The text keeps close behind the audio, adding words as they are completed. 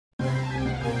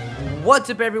What's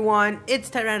up everyone,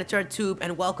 it's Tube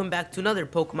and welcome back to another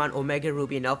Pokemon Omega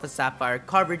Ruby and Alpha Sapphire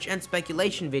coverage and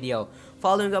speculation video.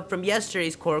 Following up from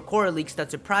yesterday's Korokoro leaks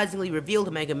that surprisingly revealed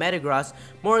Omega Metagross,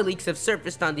 more leaks have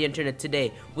surfaced on the internet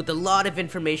today with a lot of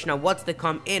information on what's to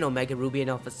come in Omega Ruby and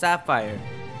Alpha Sapphire.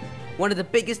 One of the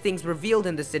biggest things revealed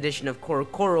in this edition of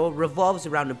Korokoro revolves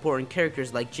around important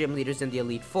characters like gym leaders in the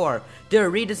Elite Four.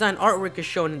 Their redesigned artwork is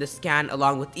shown in the scan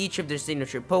along with each of their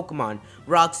signature Pokemon.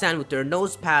 Roxanne with their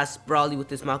Nose Pass, Brawly with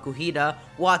his Makuhita,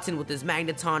 Watson with his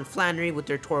Magneton, Flannery with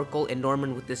their Torkoal, and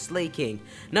Norman with his Slaking.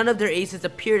 None of their aces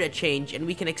appear to change, and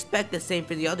we can expect the same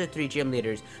for the other three gym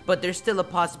leaders, but there's still a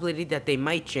possibility that they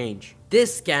might change.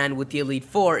 This scan with the Elite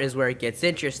Four is where it gets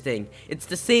interesting. It's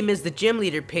the same as the gym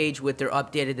leader page with their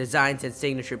updated designs and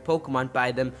signature Pokemon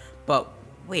by them, but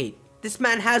wait, this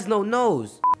man has no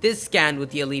nose. This scan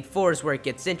with the Elite Four is where it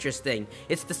gets interesting.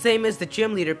 It's the same as the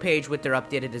gym leader page with their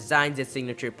updated designs and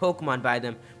signature Pokemon by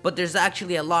them, but there's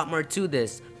actually a lot more to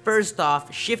this. First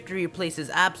off, Shifter replaces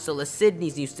Absol as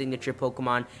Sydney's new signature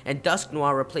Pokemon, and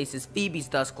Dusknoir replaces Phoebe's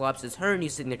Dusclops as her new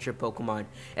signature Pokemon.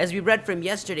 As we read from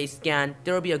yesterday's scan,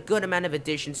 there will be a good amount of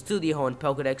additions to the Hoenn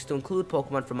Pokédex to include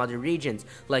Pokemon from other regions,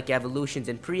 like evolutions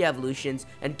and pre-evolutions,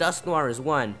 and Dusknoir is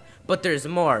one. But there's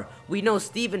more. We know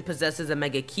Steven possesses a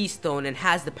Mega Keystone and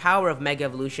has the power of Mega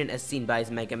Evolution as seen by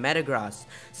his Mega Metagross.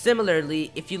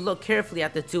 Similarly, if you look carefully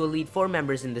at the two Elite Four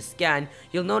members in the scan,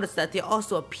 you'll notice that they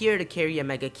also appear to carry a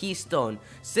Mega Keystone.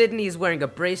 Sydney is wearing a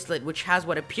bracelet which has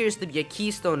what appears to be a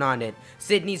keystone on it.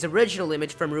 Sydney's original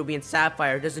image from Ruby and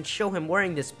Sapphire doesn't show him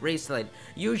wearing this bracelet.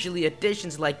 Usually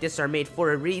additions like this are made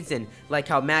for a reason, like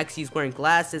how Maxie's wearing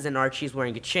glasses and Archie's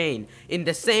wearing a chain. In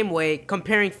the same way,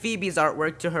 comparing Phoebe's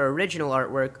artwork to her original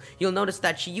artwork, you'll notice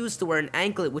that she used to wear an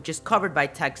anklet which is covered by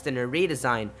text in her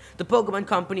redesign. The Pokemon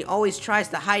Company always tries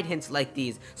to hide hints like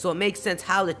these, so it makes sense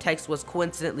how the text was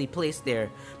coincidentally placed there.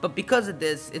 But because of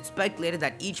this, it's speculated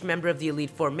that each member of the Elite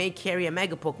Four may carry a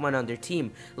Mega Pokemon on their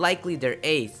team, likely their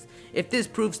ace. If this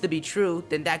proves to be true,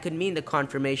 then that could mean the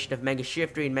confirmation of Mega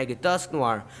Shifter and Mega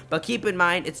Dusknoir, but keep in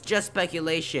mind it's just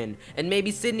speculation, and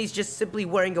maybe Sydney's just simply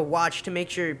wearing a watch to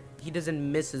make sure he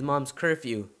doesn't miss his mom's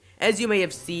curfew. As you may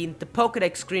have seen, the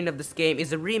Pokédex screen of this game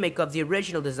is a remake of the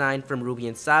original design from Ruby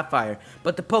and Sapphire,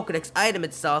 but the Pokédex item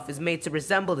itself is made to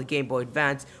resemble the Game Boy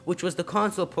Advance, which was the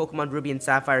console Pokemon Ruby and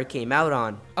Sapphire came out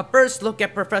on. A first look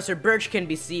at Professor Birch can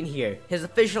be seen here. His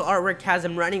official artwork has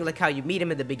him running like how you meet him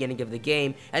at the beginning of the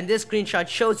game, and this screenshot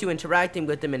shows you interacting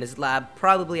with him in his lab,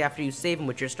 probably after you save him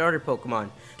with your starter Pokemon.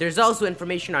 There's also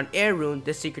information on Airune,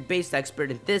 the secret base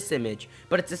expert, in this image,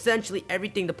 but it's essentially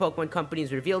everything the Pokemon Company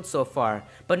has revealed so far.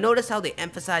 But notice how they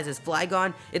emphasize his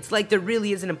Flygon? It's like there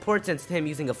really is an importance to him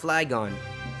using a Flygon.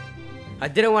 I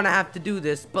didn't want to have to do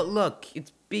this, but look,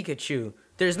 it's Pikachu.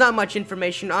 There's not much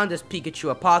information on this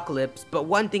Pikachu apocalypse, but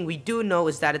one thing we do know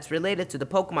is that it's related to the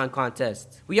Pokemon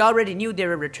contest. We already knew they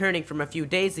were returning from a few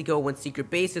days ago when secret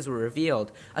bases were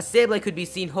revealed. A Sableye could be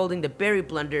seen holding the Berry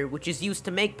Blender, which is used to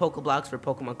make Pokeblocks for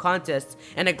Pokemon contests,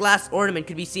 and a glass ornament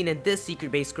could be seen in this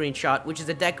secret base screenshot, which is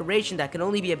a decoration that can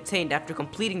only be obtained after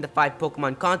completing the 5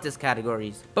 Pokemon contest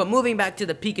categories. But moving back to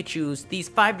the Pikachus, these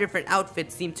 5 different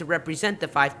outfits seem to represent the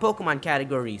 5 Pokemon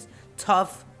categories: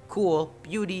 tough, cool,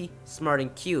 beauty, smart,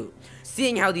 and cute.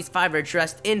 Seeing how these 5 are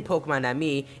dressed in Pokemon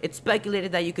Ami, it's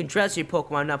speculated that you can dress your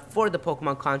Pokemon up for the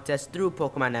Pokemon contest through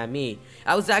Pokemon Ami.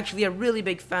 I was actually a really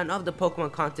big fan of the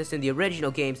Pokemon contest in the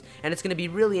original games, and it's going to be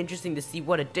really interesting to see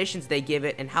what additions they give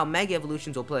it and how Mega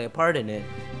Evolutions will play a part in it.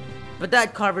 But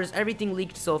that covers everything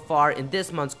leaked so far in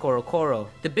this month's Korokoro.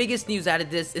 The biggest news out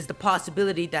of this is the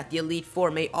possibility that the Elite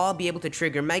Four may all be able to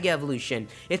trigger Mega Evolution.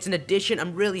 It's an addition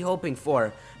I'm really hoping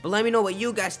for. But let me know what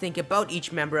you guys think about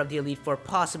each member of the Elite Four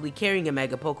possibly carrying a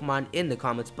Mega Pokemon in the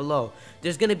comments below.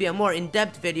 There's gonna be a more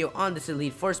in-depth video on this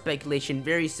Elite Four speculation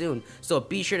very soon, so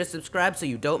be sure to subscribe so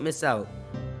you don't miss out.